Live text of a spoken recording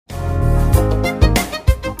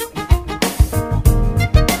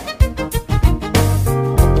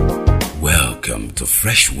to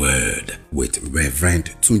Fresh Word with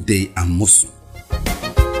Reverend Tunde Amosu.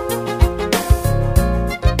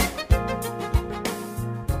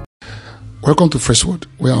 Welcome to Fresh Word.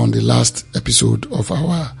 We are on the last episode of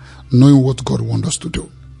our Knowing What God Wants Us to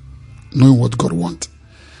Do. Knowing what God wants.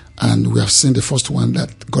 And we have seen the first one,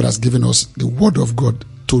 that God has given us the Word of God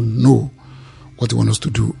to know what He wants us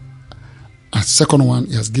to do. And second one,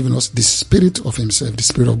 He has given us the Spirit of Himself, the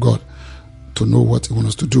Spirit of God, to know what He wants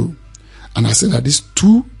us to do. And I said that these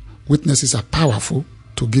two witnesses are powerful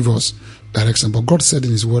to give us direction. But God said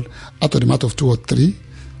in His Word, out of the mouth of two or three,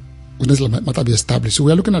 witnesses matter be established. So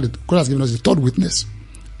we are looking at it. God has given us the third witness.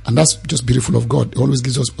 And that's just beautiful of God. He always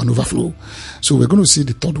gives us an overflow. So we're going to see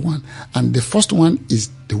the third one. And the first one is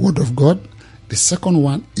the Word of God. The second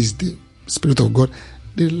one is the Spirit of God.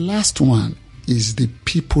 The last one is the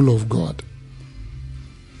people of God.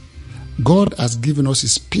 God has given us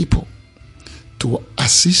His people to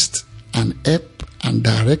assist and help and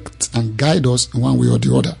direct and guide us in one way or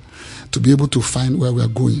the other to be able to find where we are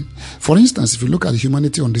going. For instance, if you look at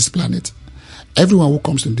humanity on this planet, everyone who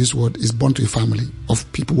comes in this world is born to a family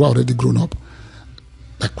of people who are already grown up,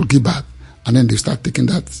 that could give birth, and then they start taking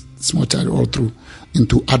that small child all through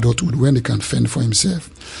into adulthood when they can fend for himself.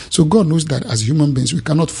 So God knows that as human beings, we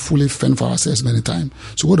cannot fully fend for ourselves many times.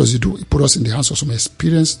 So what does He do? He put us in the hands of some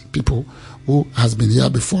experienced people who has been here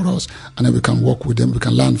before us, and then we can work with them, we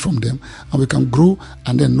can learn from them, and we can grow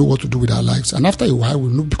and then know what to do with our lives. And after a while,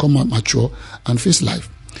 we'll become more mature and face life.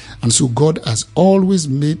 And so God has always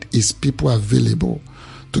made His people available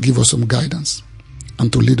to give us some guidance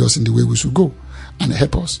and to lead us in the way we should go and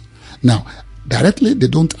help us. Now, directly, they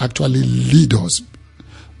don't actually lead us.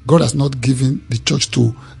 God has not given the church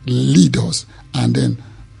to lead us and then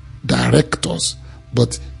direct us,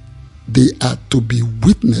 but they are to be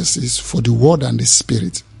witnesses for the Word and the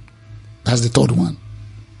Spirit. That's the third one.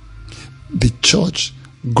 The church,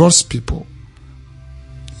 God's people,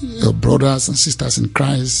 your brothers and sisters in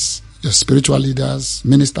Christ, your spiritual leaders,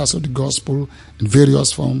 ministers of the gospel in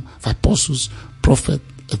various forms, apostles, prophets,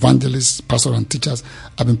 evangelists, pastors, and teachers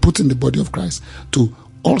have been put in the body of Christ to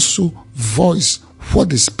also voice what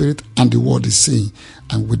the Spirit and the Word is saying.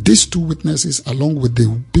 And with these two witnesses, along with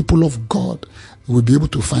the people of God, we'll be able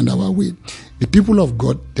to find our way. The people of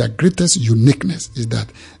God, their greatest uniqueness is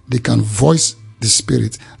that they can voice the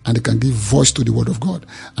Spirit and they can give voice to the Word of God.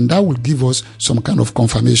 And that will give us some kind of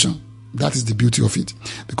confirmation. That is the beauty of it.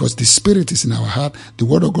 Because the Spirit is in our heart, the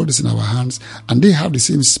Word of God is in our hands, and they have the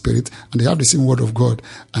same Spirit and they have the same Word of God.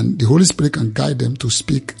 And the Holy Spirit can guide them to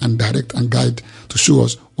speak and direct and guide to show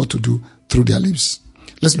us what to do through their lives.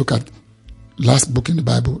 Let's look at last book in the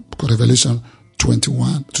Bible, book of Revelation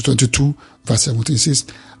 21 to 22, verse 17. It says,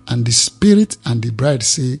 "And the Spirit and the bride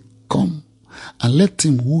say, Come. And let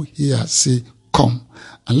him who hears say, Come.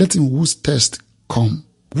 And let him who thirsts come.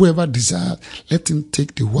 Whoever desires, let him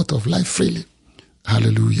take the water of life freely."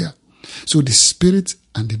 Hallelujah. So the Spirit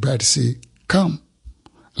and the bride say, Come.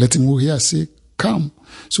 Let him who hears say, Come.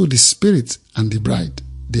 So the Spirit and the bride,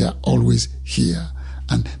 they are always here.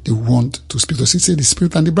 And they want to speak to us. It says the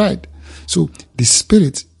Spirit and the bride. So the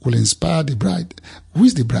Spirit will inspire the bride. Who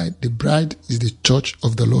is the bride? The bride is the church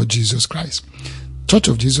of the Lord Jesus Christ. Church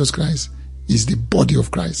of Jesus Christ is the body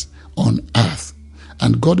of Christ on earth.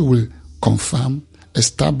 And God will confirm,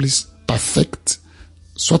 establish, perfect,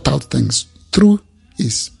 sort out things through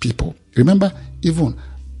His people. Remember, even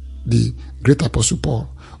the great Apostle Paul,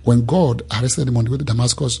 when God arrested him on the way to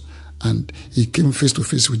Damascus and he came face to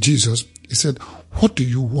face with Jesus, he said, "What do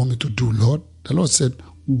you want me to do, Lord?" The Lord said,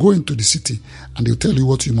 "Go into the city and they'll tell you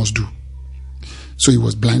what you must do." So he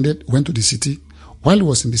was blinded, went to the city. While he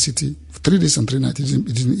was in the city, for 3 days and 3 nights, he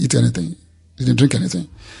didn't eat anything. He didn't drink anything.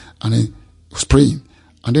 And he was praying.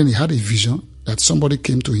 And then he had a vision that somebody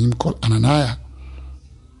came to him called Ananias,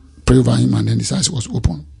 prayed over him, and then his eyes was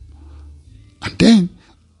open. And then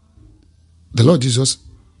the Lord Jesus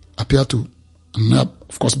appeared to Ananias,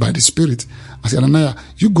 of course, by the Spirit, and said, "Ananias,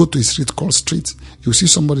 you go to a street called Street. You see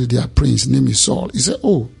somebody there praying. His name is Saul." He said,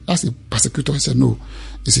 "Oh, that's a persecutor." He said, "No,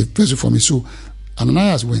 it's a vessel for me." So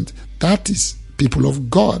Ananias went. That is people of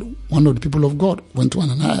God. One of the people of God went to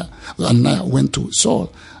Ananias. Ananias went to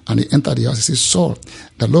Saul, and he entered the house. He said, "Saul,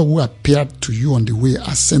 the Lord who appeared to you on the way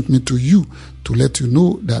has sent me to you to let you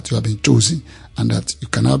know that you have been chosen and that you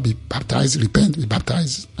cannot be baptized, repent, be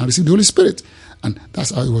baptized, and receive the Holy Spirit." And that's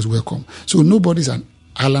how he was welcome. So nobody's an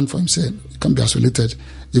island for himself. He can't be isolated.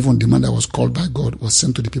 Even the man that was called by God was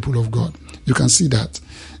sent to the people of God. You can see that.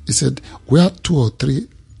 He said, "Where 2 or 3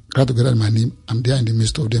 gather together in my name, I'm there in the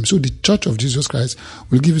midst of them. So the Church of Jesus Christ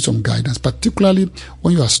will give you some guidance, particularly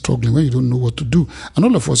when you are struggling, when you don't know what to do. And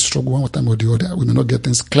all of us struggle one time or the other. We may not get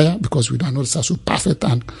things clear because we are not so perfect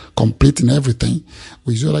and complete in everything.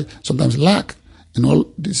 We usually sometimes lack in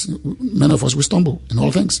all this. Many of us, we stumble in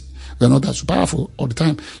all things. We are not that powerful all the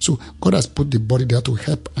time. So God has put the body there to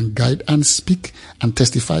help and guide and speak and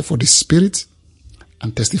testify for the Spirit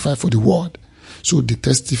and testify for the Word. So the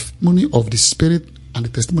testimony of the Spirit and the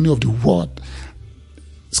testimony of the Word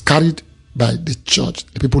is carried by the church,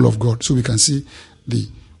 the people of God. So we can see the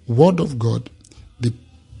Word of God, the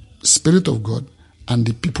Spirit of God, and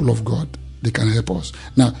the people of God. They can help us.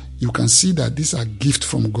 Now, you can see that these are gifts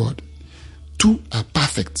from God. 2 are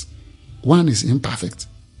perfect. 1 is imperfect,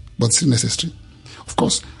 but still necessary. Of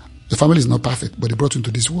course, the family is not perfect, but they brought you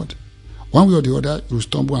into this world. One way or the other, you will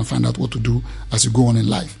stumble and find out what to do as you go on in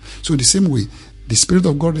life. So in the same way, the Spirit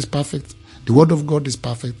of God is perfect, the Word of God is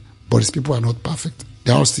perfect, but His people are not perfect.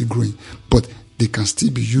 They are still growing, but they can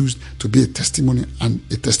still be used to be a testimony and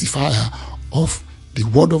a testifier of the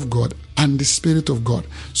Word of God and the Spirit of God.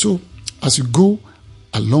 So as you go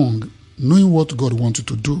along, knowing what God wants you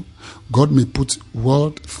to do, God may put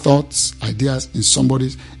word, thoughts, ideas in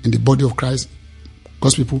the body of Christ,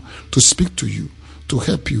 God's people, to speak to you, to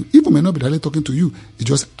help you. Even may not be directly talking to you, it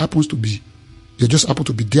just happens to be. You just happen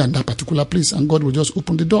to be there in that particular place, and God will just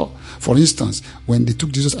open the door. For instance, when they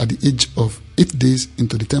took Jesus at the age of 8 days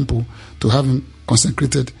into the temple to have him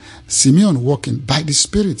consecrated, Simeon walking by the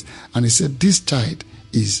Spirit, and he said, "This child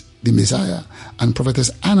is the Messiah." And Prophetess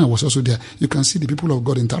Anna was also there. You can see the people of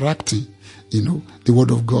God interacting, the Word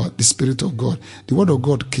of God, the Spirit of God. The Word of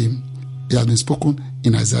God came. It has been spoken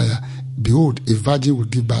in Isaiah. Behold, a virgin will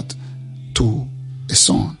give birth to a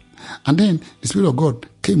son. And then the Spirit of God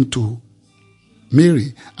came to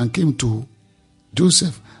Mary and came to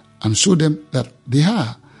Joseph and showed them that they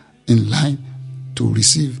are in line to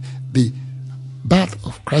receive the birth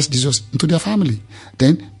of Christ Jesus into their family.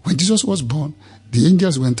 Then when Jesus was born, the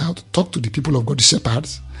angels went out, talked to the people of God, the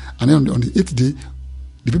shepherds, and then on the 8th day,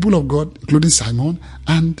 the people of God, including Simon,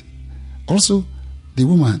 and also the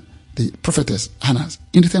woman, the prophetess Hannah,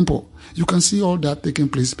 in the temple. You can see all that taking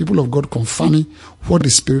place, people of God confirming what the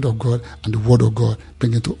Spirit of God and the Word of God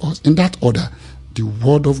bring into us. In that order, the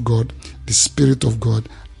Word of God, the Spirit of God,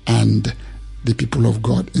 and the people of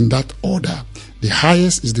God. In that order, the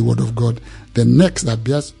highest is the Word of God. The next that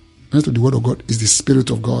bears next to the Word of God is the Spirit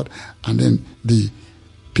of God, and then the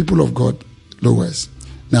people of God lowest.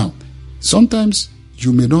 Now, sometimes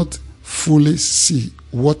you may not fully see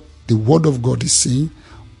what the Word of God is saying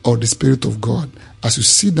or the Spirit of God. As you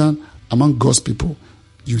sit down among God's people,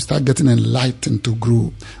 you start getting enlightened to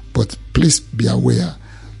grow. But please be aware,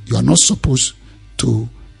 you are not supposed to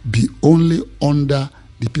be only under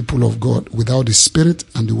the people of God without the Spirit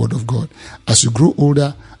and the Word of God. As you grow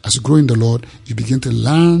older, as you grow in the Lord, you begin to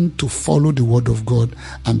learn to follow the Word of God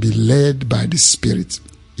and be led by the Spirit.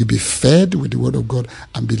 You be fed with the Word of God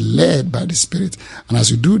and be led by the Spirit. And as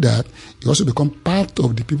you do that, you also become part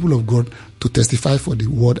of the people of God to testify for the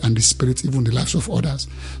Word and the Spirit, even the lives of others.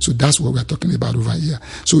 So that's what we're talking about over here.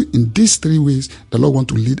 So in these 3 ways, the Lord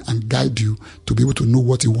wants to lead and guide you to be able to know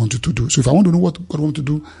what He wants you to do. So if I want to know what God wants to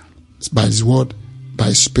do, it's by His Word, by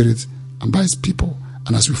His Spirit, and by His people.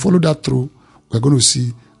 And as we follow that through, we're going to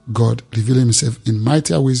see God revealing Himself in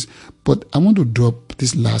mightier ways. But I want to drop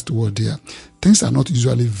this last word here. Things are not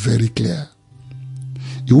usually very clear.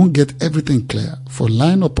 You won't get everything clear. For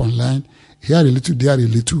line upon line, here a little, there a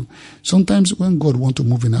little. Sometimes when God wants to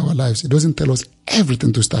move in our lives, He doesn't tell us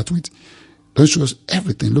everything to start with. Don't show us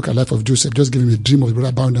everything. Look at the life of Joseph. Just give him a dream of his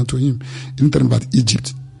brother bowing down to him. He didn't tell him about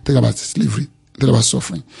Egypt. Tell him about slavery. Tell him about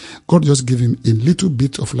suffering. God just gave him a little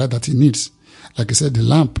bit of light that he needs. Like I said, the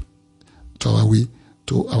lamp to our way,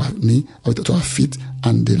 to our knee, or to our feet,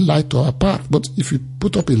 and the light to our path. But if you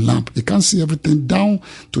put up a lamp, you can't see everything down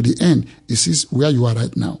to the end. It sees where you are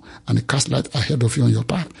right now, and it casts light ahead of you on your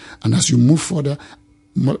path. And as you move further,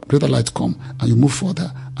 greater light come, and you move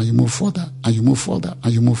further, and you move further, and you move further,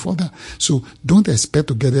 and you move further. So don't expect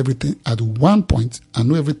to get everything at one point and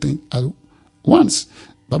know everything at once.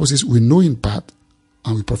 The Bible says we know in part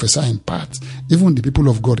and we prophesy in part. Even the people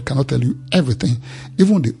of God cannot tell you everything.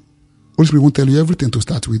 Even the Holy Spirit won't tell you everything to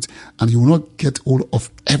start with, and you will not get all of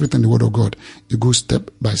everything in the Word of God. You go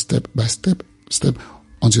step by step by step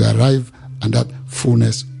until you arrive at that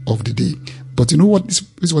fullness of the day. But you know what? This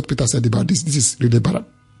is what Peter said about this. This is really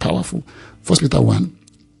powerful. 1 Peter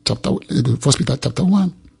chapter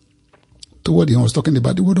 1. Toward the end, I was talking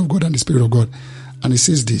about the Word of God and the Spirit of God. And it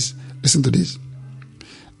says this. Listen to this.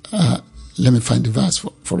 Let me find the verse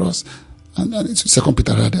for us. And it's 2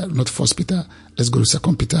 Peter rather, not 1 Peter. Let's go to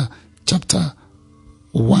 2 Peter chapter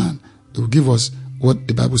 1. It will give us what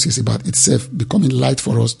the Bible says about itself, becoming light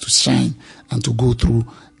for us to shine and to go through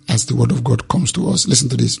as the word of God comes to us. Listen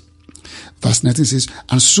to this. Verse 19 says,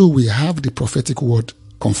 and so we have the prophetic word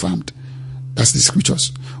confirmed. That's the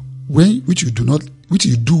scriptures. Which you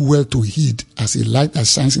do well to heed as a light that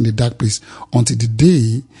shines in the dark place until the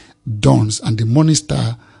day dawns and the morning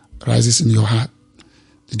star rises in your heart.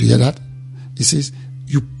 Did you hear that? It says,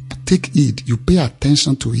 you take heed, you pay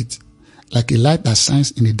attention to it, like a light that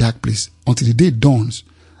shines in a dark place until the day dawns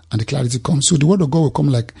and the clarity comes. So the word of God will come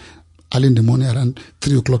like early in the morning, around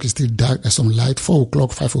 3 o'clock is still dark, there's some light, 4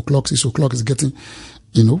 o'clock, 5 o'clock, 6 o'clock is getting,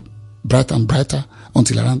 brighter and brighter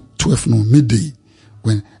until around 12 noon, midday,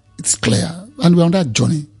 when it's clear. And we're on that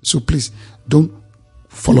journey. So please, don't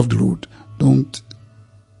fall off the road. Don't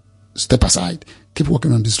step aside. Keep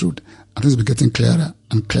walking on this road. And things will be getting clearer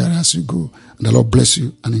and clearer as you go. And the Lord bless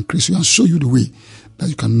you and increase you and show you the way that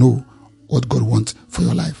you can know what God wants for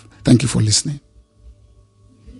your life. Thank you for listening.